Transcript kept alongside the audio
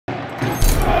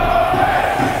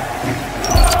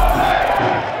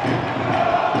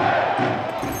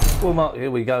Well, Mark,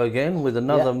 here we go again with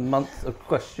another month of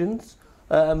questions.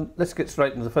 Let's get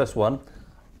straight into the first one.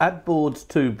 Ad boards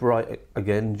too bright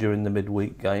again during the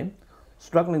midweek game.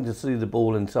 Struggling to see the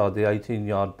ball inside the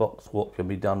 18-yard box, what can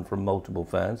be done from multiple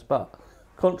fans. But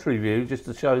contrary view, just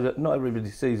to show that not everybody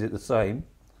sees it the same,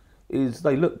 is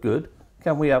they look good.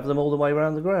 Can we have them all the way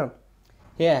around the ground?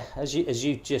 Yeah, as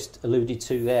you just alluded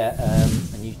to there,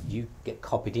 and you get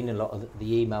copied in a lot of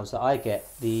the emails that I get,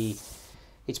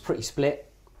 it's pretty split.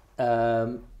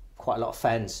 Quite a lot of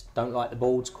fans don't like the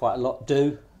boards, quite a lot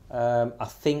do. I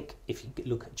think if you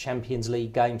look at Champions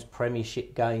League games,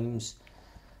 Premiership games,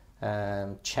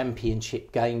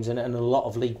 Championship games, and a lot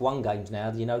of League One games now,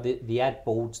 the ad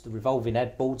boards, the revolving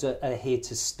ad boards are here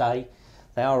to stay.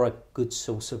 They are a good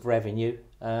source of revenue.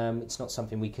 It's not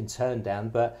something we can turn down,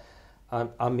 but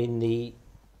I'm in the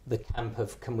camp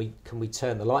of can we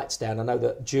turn the lights down? I know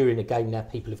that during a game now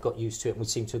people have got used to it and we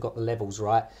seem to have got the levels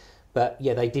right. But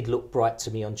yeah, they did look bright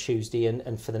to me on Tuesday,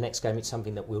 and for the next game it's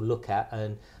something that we'll look at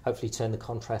and hopefully turn the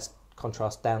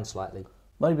contrast down slightly.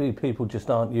 Maybe people just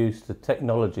aren't used to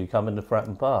technology coming to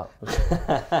Fratton Park.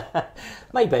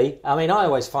 Maybe. I mean, I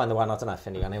always find the one, I don't know if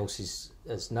anyone else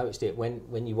has noticed it,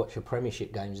 when you watch your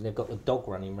Premiership games and they've got the dog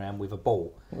running around with a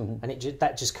ball, and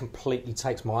that just completely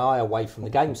takes my eye away from the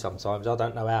game sometimes. I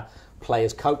don't know how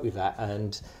players cope with that,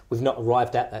 and we've not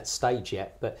arrived at that stage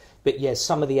yet. But yeah,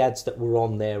 some of the ads that were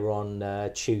on there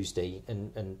on Tuesday,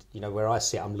 and where I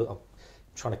sit, I'm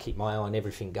trying to keep my eye on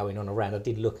everything going on around. I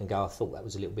did look and go, I thought that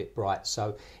was a little bit bright.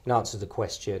 So in answer to the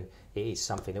question, it is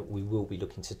something that we will be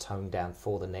looking to tone down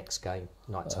for the next game,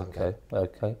 nighttime game.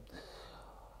 Okay.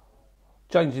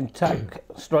 Changing tack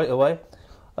straight away.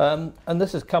 And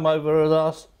this has come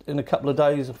over in a couple of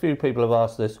days. A few people have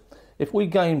asked this. If we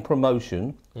gain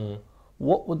promotion,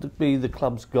 what would be the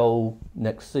club's goal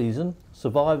next season?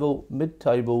 Survival,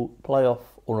 mid-table, playoff,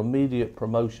 or immediate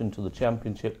promotion to the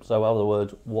Championship? So, in other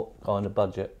words, what kind of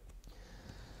budget?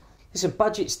 Listen,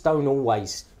 budgets don't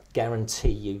always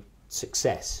guarantee you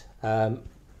success. For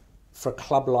a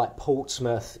club like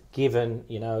Portsmouth, given,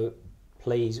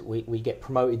 please, we get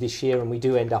promoted this year and we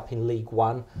do end up in League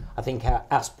One, I think our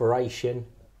aspiration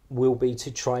will be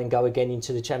to try and go again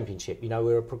into the Championship.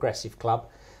 We're a progressive club,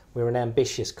 we're an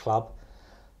ambitious club.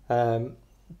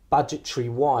 Budgetary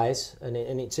wise, and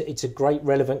it's a great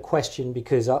relevant question,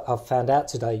 because I've found out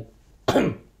today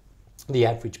the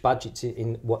average budgets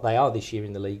in what they are this year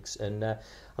in the leagues, and I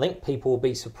think people will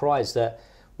be surprised that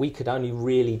we could only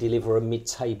really deliver a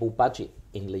mid-table budget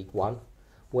in League One,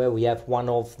 where we have one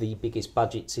of the biggest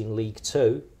budgets in League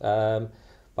Two.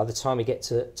 By the time we get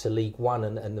to League One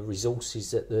and the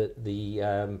resources that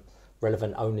the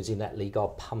relevant owners in that league are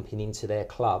pumping into their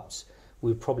clubs,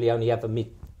 we would probably only have a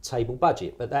mid-table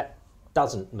budget. But that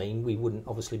doesn't mean we wouldn't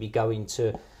obviously be going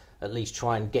to at least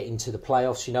try and get into the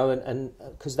playoffs, and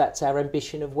because that's our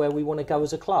ambition of where we want to go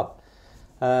as a club.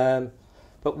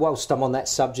 But whilst I'm on that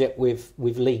subject with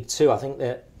League Two, I think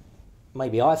that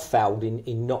maybe I've failed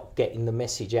in not getting the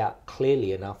message out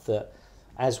clearly enough that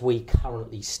as we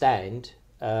currently stand,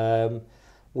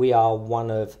 we are one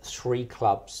of three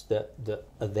clubs that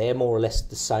are there more or less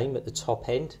the same at the top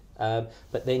end.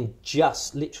 But then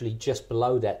literally just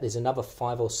below that, there's another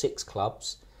 5 or 6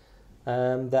 clubs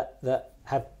that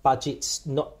have budgets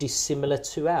not dissimilar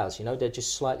to ours. They're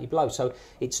just slightly below. So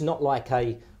it's not like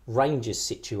a Rangers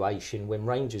situation when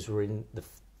Rangers were in the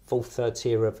third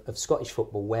tier of Scottish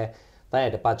football, where they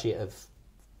had a budget of,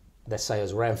 let's say, it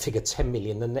was around figure 10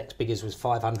 million. The next biggest was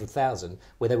 500,000,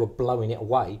 where they were blowing it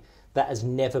away. That has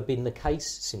never been the case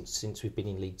since we've been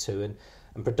in League Two, and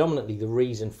predominantly the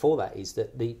reason for that is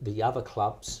that the other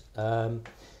clubs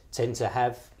tend to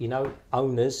have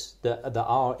owners that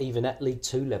are even at League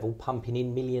Two level pumping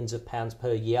in millions of pounds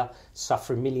per year,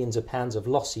 suffering millions of pounds of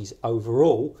losses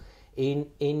overall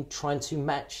in trying to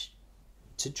match,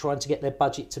 trying to get their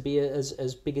budget to be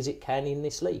as big as it can in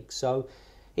this league. So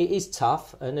it is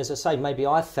tough, and as I say, maybe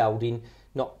I failed in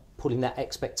not pulling that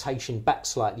expectation back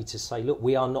slightly to say, look,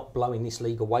 we are not blowing this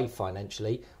league away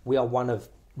financially. We are one of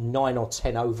 9 or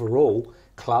 10 overall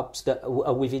clubs that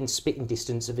are within spitting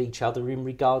distance of each other in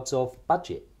regards of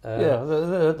budget.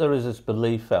 There is this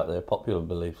belief out there, popular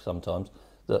belief sometimes,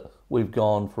 that we've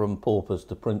gone from paupers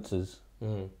to princes.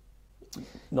 Not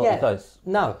the case.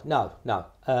 No.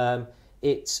 I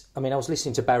was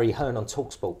listening to Barry Hearn on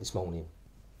TalkSport this morning,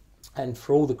 and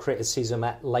for all the criticism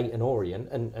at Leyton Orient,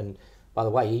 and by the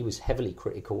way, he was heavily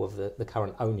critical of the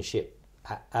current ownership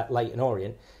at Leyton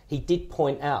Orient, he did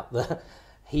point out that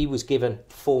he was given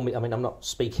 $4 million. I'm not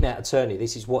speaking out of turn here.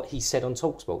 This is what he said on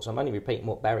TalkSport, so I'm only repeating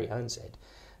what Barry Hearn said,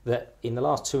 that in the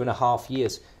last 2.5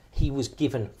 years, he was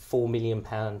given £4 million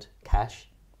cash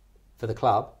for the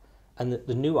club, and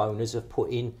the new owners have put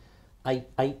in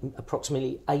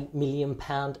approximately £8 million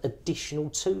additional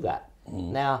to that.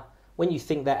 Now, when you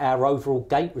think that our overall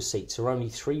gate receipts are only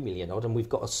 3 million odd, and we've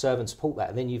got to serve and support that,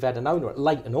 and then you've had an owner at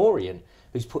Leyton Orient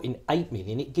who's put in 8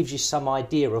 million, it gives you some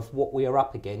idea of what we are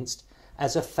up against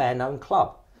as a fan-owned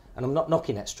club. And I'm not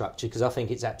knocking that structure because I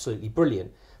think it's absolutely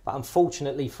brilliant. But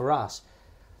unfortunately for us,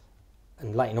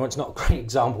 and Leyton Orient's not a great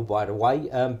example by the way,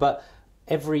 but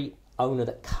every owner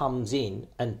that comes in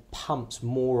and pumps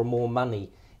more and more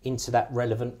money into that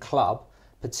relevant club,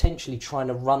 potentially trying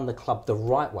to run the club the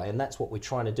right way, and that's what we're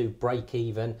trying to do, break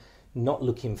even, not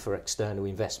looking for external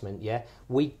investment,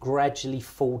 we gradually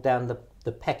fall down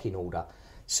the pecking order.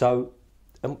 So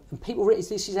and people realize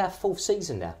this is our 4th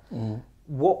season now.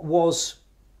 What was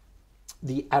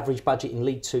the average budget in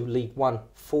League 2, League 1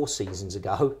 4 seasons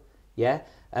ago,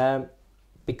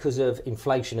 because of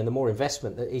inflation and the more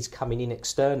investment that is coming in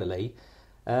externally,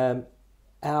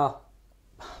 our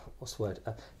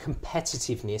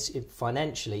competitiveness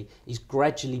financially is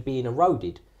gradually being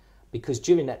eroded, because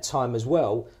during that time as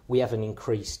well we haven't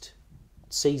increased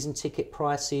season ticket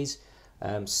prices.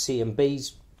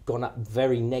 C&B's gone up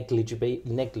very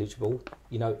negligible,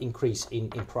 increase in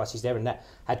prices there, and that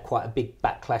had quite a big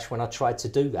backlash when I tried to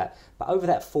do that. But over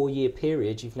that 4-year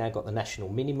period, you've now got the national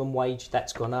minimum wage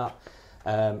that's gone up,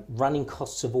 running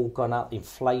costs have all gone up,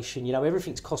 inflation,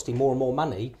 everything's costing more and more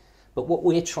money. But what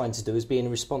we're trying to do as being a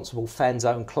responsible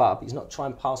fans-owned club is not try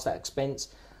and pass that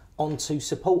expense on to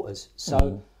supporters.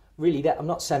 So really, that I'm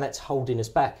not saying that's holding us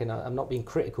back, and I'm not being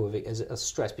critical of it as a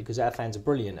stress, because our fans are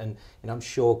brilliant, and I'm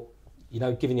sure,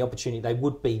 given the opportunity, they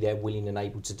would be there willing and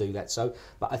able to do that. So,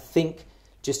 but I think,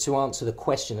 just to answer the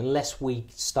question, unless we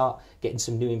start getting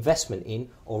some new investment in,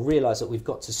 or realise that we've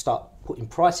got to start putting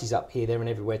prices up here, there and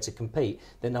everywhere to compete,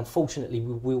 then unfortunately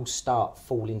we will start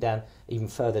falling down even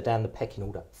further down the pecking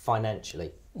order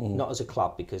financially. Not as a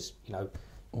club, because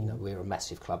we're a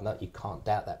massive club. No, you can't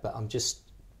doubt that. But I'm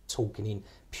just talking in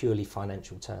purely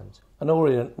financial terms. And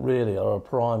Orient really are a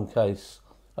prime case,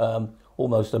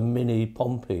 almost a mini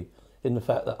Pompey, in the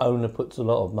fact that owner puts a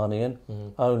lot of money in,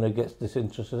 owner gets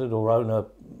disinterested, or owner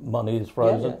money is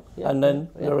frozen, and then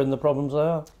they're in the problems they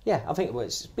are. Yeah, I think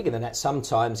it's bigger than that.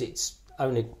 Sometimes it's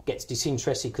owner gets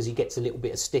disinterested because he gets a little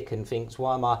bit of stick and thinks,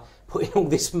 why am I putting all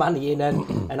this money in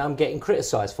and I'm getting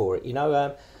criticised for it,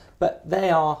 But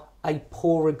they are a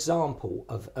poor example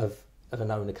of an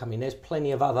owner coming. There's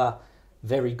plenty of other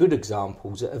very good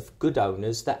examples of good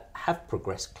owners that have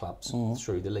progressed clubs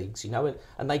through the leagues,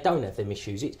 and they don't have them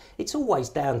issues. It's always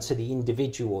down to the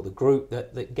individual or the group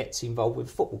that gets involved with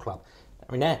a football club.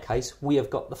 In our case, we have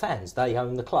got the fans. They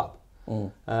own the club.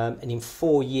 And in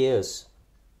 4 years,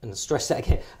 and I stress that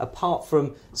again, apart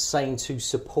from saying to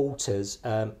supporters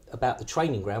about the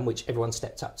training ground, which everyone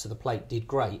stepped up to the plate, did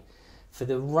great, for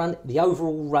the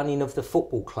overall running of the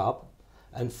football club,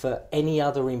 and for any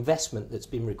other investment that's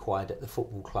been required at the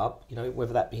football club,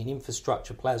 whether that be in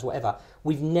infrastructure, players, whatever,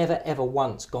 we've never ever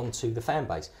once gone to the fan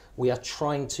base. We are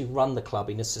trying to run the club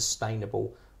in a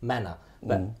sustainable manner.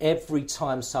 But every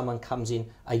time someone comes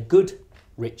in, a good,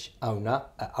 rich owner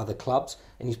at other clubs,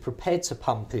 and is prepared to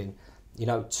pump in,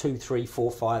 2, 3,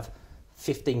 4, 5,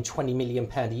 15, 20 million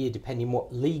pound a year, depending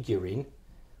what league you're in,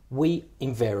 we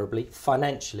invariably,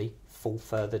 financially, fall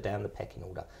further down the pecking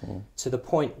order. To the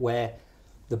point where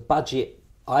the budget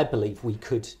I believe we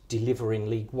could deliver in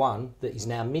League One, that is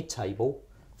now mid-table,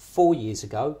 4 years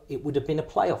ago, it would have been a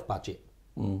playoff budget.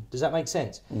 Does that make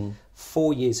sense?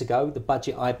 4 years ago, the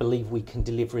budget I believe we can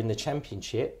deliver in the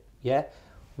Championship,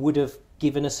 would have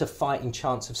given us a fighting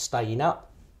chance of staying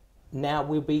up. Now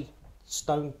we'll be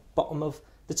stone bottom of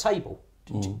the table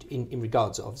in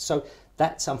regards of. So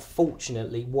that's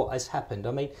unfortunately what has happened.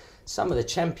 I mean, some of the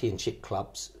Championship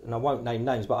clubs, and I won't name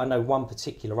names, but I know one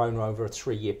particular owner over a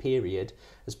 3-year period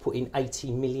has put in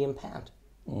 £80 million.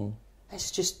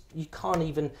 It's just, you can't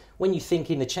even, when you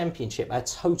think in the Championship, our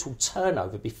total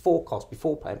turnover before cost,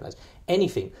 before paying players,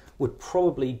 anything would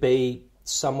probably be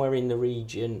somewhere in the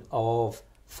region of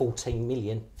 14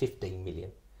 million, 15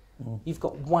 million. You've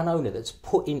got one owner that's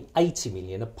put in 80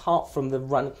 million, apart from the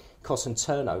run cost and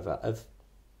turnover of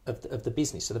the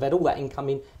business. So they've had all that income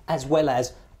in, as well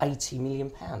as £80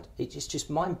 million. It's just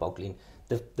mind-boggling,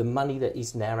 the money that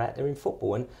is now out there in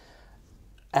football. And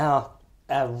our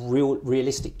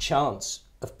realistic chance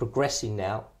of progressing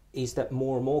now is that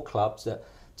more and more clubs that,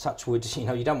 touch wood,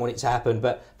 you don't want it to happen,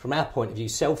 but from our point of view,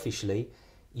 selfishly,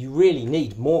 you really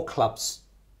need more clubs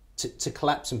to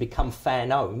collapse and become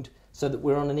fan-owned, so that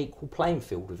we're on an equal playing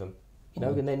field with them,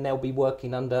 and then they'll be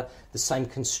working under the same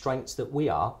constraints that we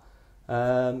are.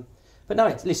 But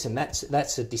no, listen,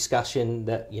 that's a discussion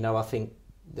that, I think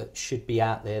that should be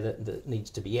out there that needs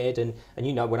to be aired. And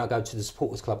you know, when I go to the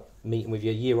supporters club meeting with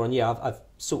you year on year, I've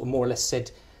sort of more or less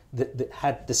said that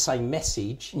had the same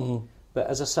message. But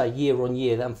as I say, year on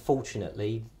year,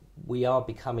 unfortunately, we are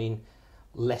becoming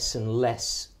less and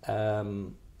less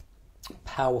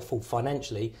powerful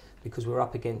financially, because we're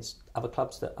up against other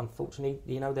clubs that, unfortunately,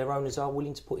 you know, their owners are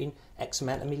willing to put in X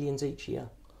amount of millions each year.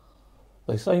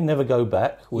 They say never go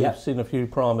back. We've seen a few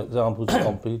prime examples of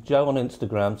Pompey. Joe on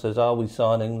Instagram says, are we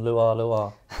signing Luar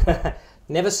Luar?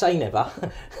 Never say never,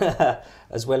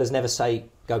 as well as never say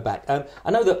go back.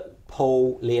 I know that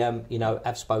Paul, Liam, you know,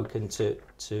 have spoken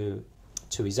to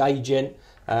his agent.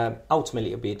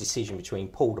 Ultimately, it'll be a decision between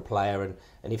Paul, the player, and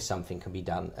if something can be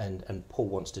done, and Paul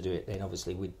wants to do it, then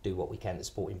obviously we'd do what we can to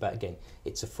support him. But again,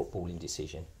 it's a footballing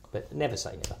decision. But never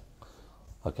say never.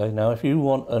 Okay, now if you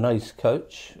want an ace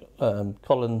coach,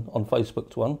 Colin on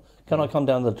Facebook's one, can I come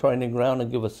down to the training ground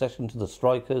and give a session to the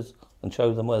strikers and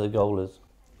show them where the goal is?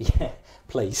 Yeah,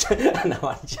 please. No,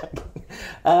 I'm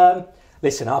joking.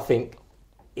 Listen, I think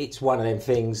it's one of them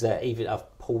things that even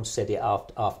Paul said it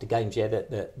after games,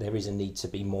 that there is a need to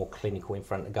be more clinical in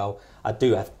front of goal. I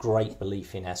do have great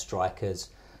belief in our strikers.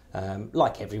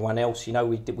 Like everyone else, you know,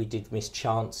 we did miss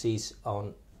chances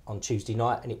on Tuesday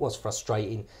night, and it was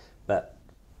frustrating. But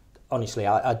honestly,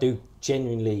 I do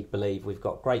genuinely believe we've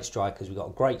got great strikers, we've got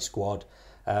a great squad.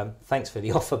 Thanks for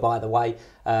the offer, by the way.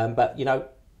 But, you know,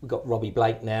 we've got Robbie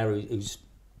Blake now, who's,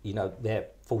 you know, there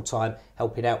full-time,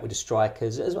 helping out with the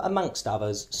strikers, amongst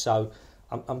others. So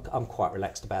I'm quite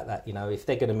relaxed about that. You know, if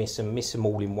they're going to miss them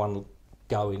all in one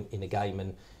go in a game,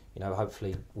 and, you know,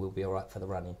 hopefully we'll be all right for the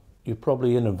running. You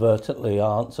probably inadvertently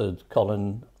answered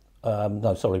Colin,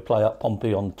 Play Up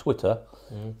Pompey on Twitter.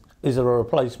 Is there a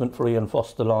replacement for Ian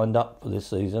Foster lined up for this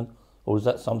season, or is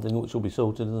that something which will be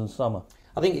sorted in the summer?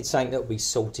 I think it's something that will be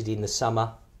sorted in the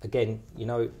summer. Again, you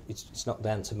know, it's not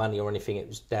down to money or anything. It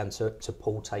was down to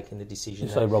Paul taking the decision.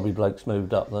 You say Robbie Blake's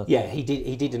moved up there? Yeah, he did.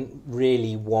 He didn't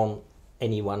really want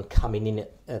anyone coming in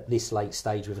at this late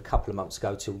stage with a couple of months to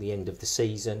go till the end of the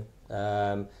season.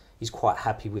 He's quite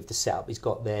happy with the setup he's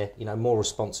got there. You know, more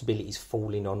responsibilities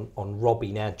falling on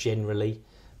Robbie now generally.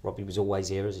 Robbie was always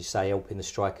here, as you say, helping the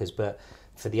strikers, but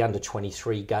for the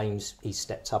under-23 games, he's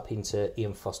stepped up into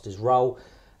Ian Foster's role.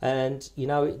 And, you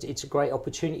know, it's a great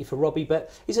opportunity for Robbie,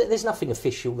 but there's nothing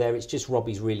official there. It's just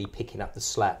Robbie's really picking up the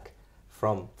slack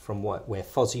from where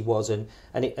Fozzie was, and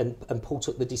Paul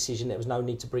took the decision there was no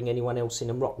need to bring anyone else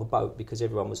in and rock the boat, because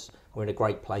we're in a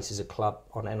great place as a club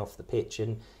on and off the pitch,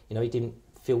 and, you know, he didn't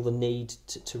feel the need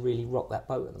to really rock that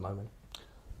boat at the moment.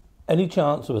 Any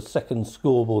chance of a second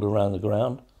scoreboard around the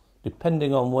ground?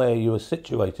 Depending on where you are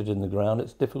situated in the ground,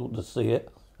 it's difficult to see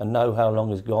it and know how long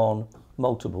is gone.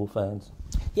 Multiple fans.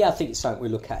 Yeah, I think it's something we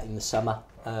look at in the summer.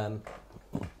 I'm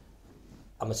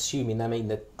assuming they mean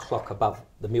the clock above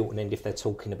the Milton end if they're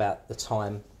talking about the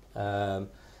time.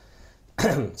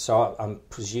 So I'm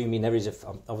presuming there is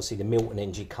obviously the Milton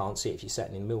end you can't see it if you're sat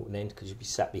in the Milton end because you'd be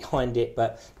sat behind it,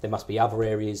 but there must be other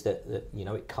areas that you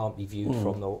know, it can't be viewed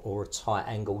from or a tight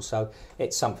angle. So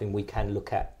it's something we can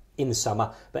look at in the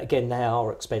summer, but again, they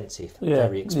are expensive,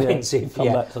 very expensive.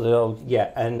 Come back to the old.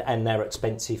 Yeah, and they're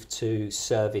expensive to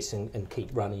service and keep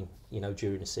running, you know,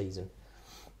 during the season.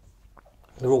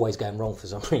 They're always going wrong for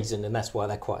some reason, and that's why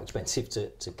they're quite expensive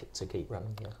to keep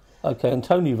running. Yeah. Okay, and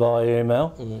Tony via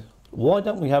email, why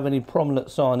don't we have any prominent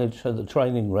signage at the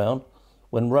training ground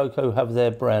when Roco have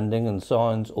their branding and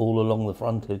signs all along the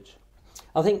frontage?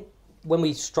 I think when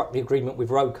we struck the agreement with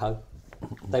Roco,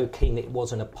 they were keen that it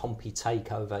wasn't a Pompey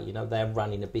takeover. You know, they're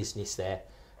running a business there,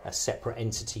 a separate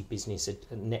entity business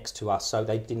next to us, so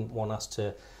they didn't want us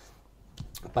to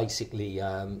basically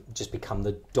just become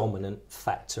the dominant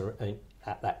factor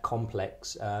at that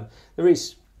complex. There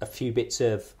is a few bits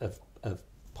of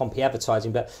Pompey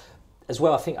advertising, but as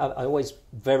well, I think I always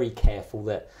very careful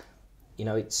that, you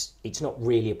know, it's not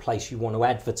really a place you want to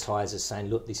advertise as saying,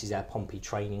 look, this is our Pompey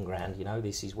training ground, you know,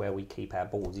 this is where we keep our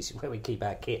balls, this is where we keep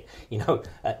our kit, you know,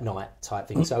 at night type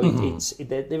thing. So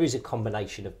there is a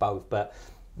combination of both, but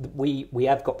we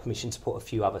have got permission to put a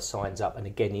few other signs up, and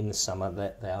again, in the summer,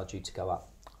 they are due to go up.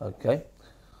 Okay.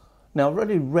 Now, a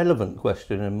really relevant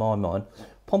question in my mind.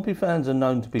 Pompey fans are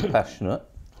known to be passionate,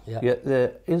 yet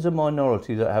there is a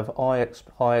minority that have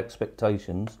high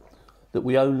expectations that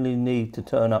we only need to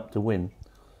turn up to win.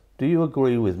 Do you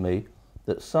agree with me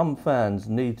that some fans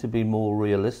need to be more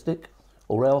realistic,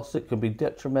 or else it can be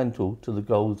detrimental to the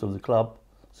goals of the club,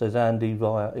 says Andy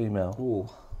via email? Ooh.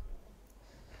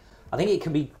 I think it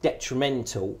can be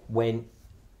detrimental when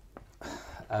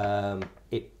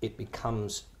it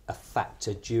becomes a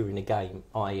factor during a game,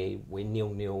 i.e. we're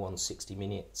 0-0 on 60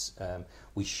 minutes,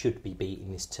 we should be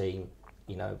beating this team,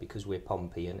 because we're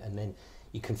Pompey, and then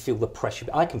you can feel the pressure.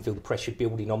 I can feel the pressure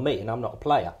building on me, and I'm not a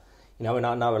player, and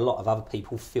I know a lot of other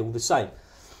people feel the same.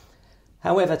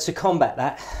 However, to combat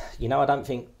that, I don't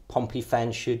think Pompey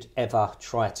fans should ever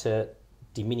try to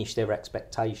diminish their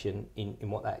expectation in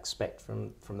what they expect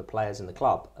from the players in the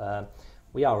club.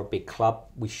 We are a big club.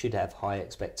 We should have high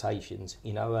expectations,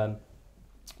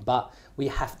 but we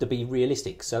have to be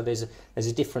realistic. So there's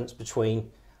a difference between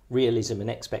realism and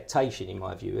expectation, in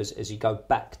my view, as you go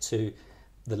back to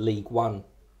the League One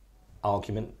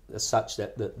argument as such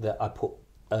that I put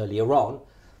earlier on.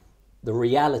 The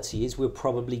reality is we're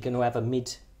probably going to have a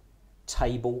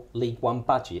mid-table League One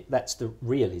budget. That's the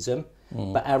realism.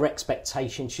 But our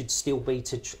expectation should still be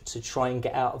to try and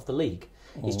get out of the league.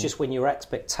 It's just when your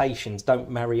expectations don't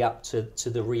marry up to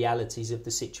the realities of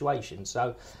the situation.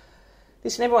 So,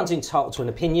 listen, everyone's entitled to an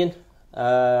opinion.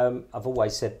 I've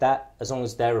always said that, as long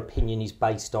as their opinion is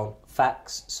based on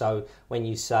facts. So when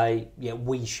you say,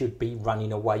 we should be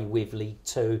running away with League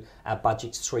Two, our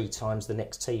budget's 3 times the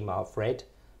next team I've read,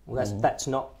 well, that's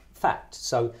not fact.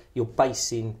 So you're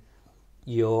basing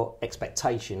your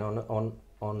expectation on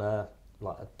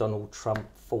like a Donald Trump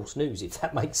false news, if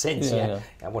that makes sense. Yeah.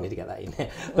 I wanted to get that in there.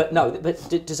 But no,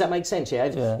 does that make sense?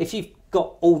 If you've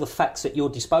got all the facts at your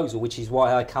disposal, which is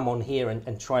why I come on here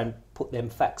and try and put them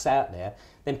facts out there,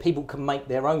 then people can make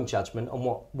their own judgment on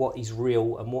what is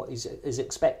real and what is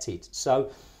expected.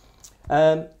 So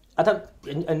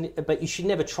but you should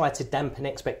never try to dampen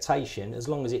expectation, as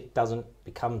long as it doesn't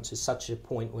become to such a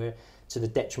point where, to the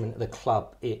detriment of the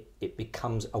club, it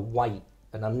becomes a weight,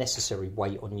 an unnecessary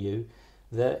weight on you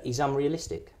that is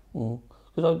unrealistic.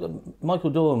 Because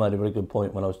Michael Doyle made a very good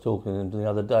point when I was talking to him the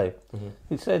other day.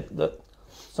 He said that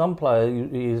some player,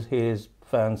 he hears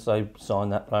fans say sign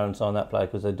that player and sign that player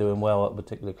because they're doing well at a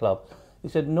particular club. He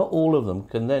said not all of them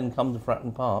can then come to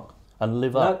Fratton Park and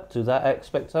live up to that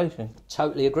expectation.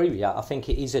 Totally agree with you. I think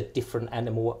it is a different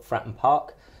animal at Fratton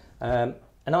Park. And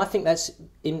I think that's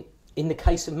in the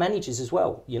case of managers as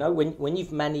well. When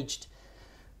you've managed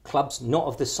clubs not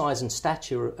of the size and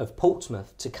stature of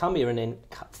Portsmouth, to come here and then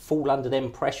fall under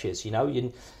them pressures,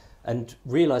 and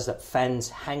realise that fans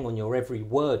hang on your every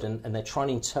word and they're trying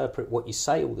to interpret what you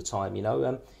say all the time, you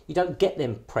don't get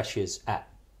them pressures at,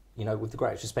 with the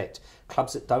greatest respect,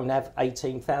 clubs that don't have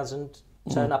 18,000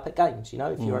 turn up at games.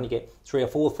 If you only get 3,000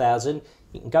 or 4,000,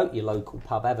 you can go to your local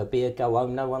pub, have a beer, go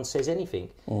home, no one says anything.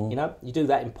 You do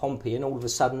that in Pompey and all of a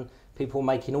sudden people are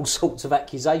making all sorts of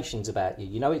accusations about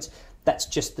you. That's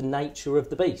just the nature of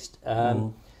the beast.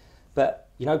 But,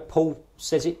 Paul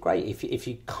says it great. If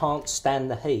you can't stand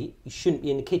the heat, you shouldn't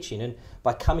be in the kitchen. And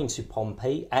by coming to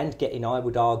Pompey and getting, I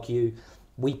would argue,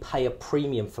 we pay a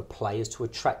premium for players to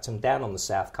attract them down on the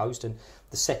south coast. And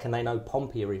the second they know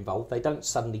Pompey are involved, they don't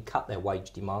suddenly cut their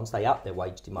wage demands, they up their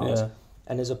wage demands.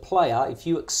 And as a player, if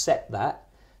you accept that,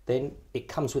 then it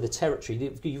comes with a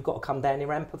territory. You've got to come down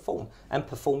here and perform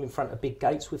in front of big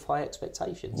gates with high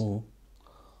expectations.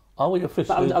 Are we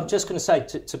officially... But I'm just going to say,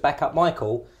 to back up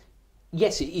Michael,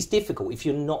 yes, it is difficult if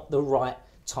you're not the right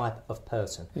type of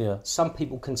person. Some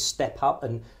people can step up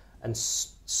and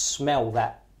smell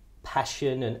that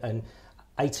passion and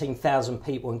 18,000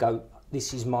 people and go,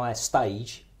 this is my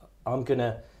stage, I'm going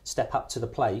to step up to the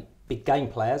plate. Big game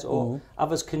players, or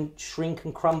others can shrink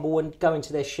and crumble and go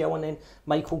into their shell and then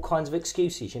make all kinds of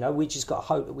excuses. We just got to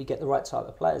hope that we get the right type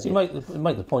of players. You make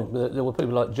the point that there were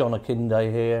people like John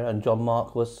Akinde here and John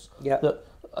Marquis that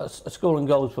are scoring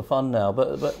goals for fun now,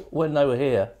 but when they were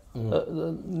here,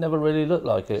 never really looked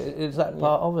like it. Is that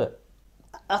part of it?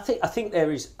 I think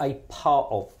there is a part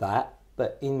of that,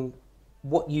 but in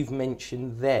what you've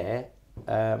mentioned there,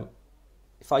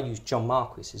 if I use John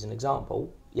Marquis as an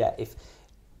example, if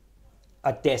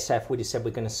I dare say if we'd have said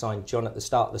we're going to sign John at the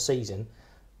start of the season,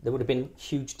 there would have been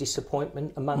huge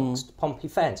disappointment amongst Pompey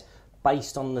fans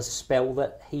based on the spell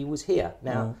that he was here.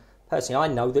 Now, personally,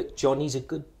 I know that John is a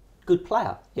good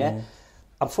player.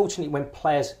 Unfortunately, when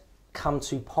players come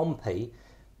to Pompey,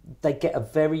 they get a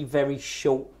very, very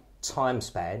short time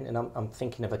span, and I'm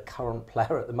thinking of a current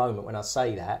player at the moment when I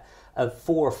say that, of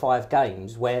 4 or 5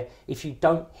 games where if you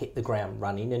don't hit the ground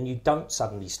running and you don't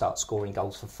suddenly start scoring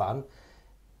goals for fun,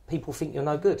 people think you're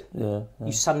no good.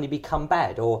 You suddenly become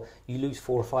bad, or you lose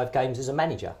 4 or 5 games as a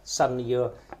manager. Suddenly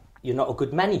you're not a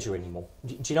good manager anymore.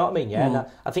 Do you know what I mean? And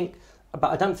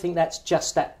I don't think that's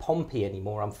just at Pompey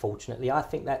anymore, unfortunately. I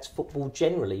think that's football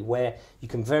generally, where you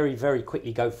can very, very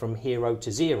quickly go from hero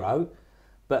to zero,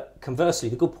 but conversely,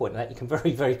 the good point of that, you can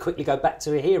very, very quickly go back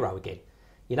to a hero again.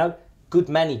 Good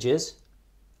managers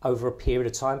over a period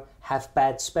of time have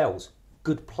bad spells.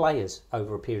 Good players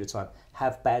over a period of time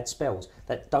have bad spells.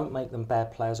 That don't make them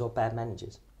bad players or bad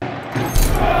managers.